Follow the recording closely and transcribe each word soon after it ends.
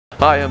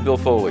Hi, I'm Bill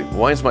Foley.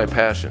 Wine's my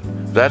passion.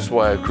 That's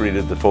why I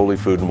created the Foley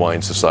Food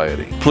Wine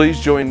Society. Please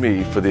join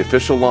me for the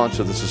official launch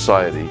of the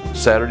Society,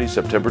 Saturday,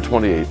 September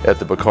 28th at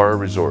the Bacara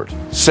Resort.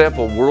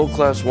 Sample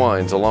world-class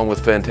wines along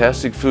with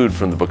fantastic food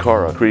from the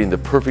Bacara, creating the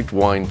perfect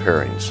wine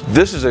pairings.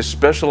 This is a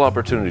special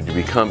opportunity to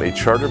become a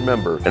charter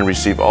member and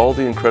receive all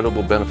the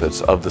incredible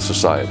benefits of the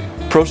Society.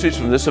 Proceeds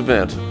from this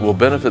event will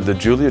benefit the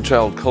Julia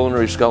Child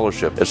Culinary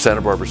Scholarship at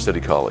Santa Barbara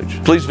City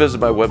College. Please visit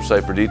my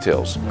website for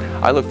details.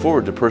 I look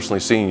forward to personally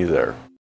seeing you there.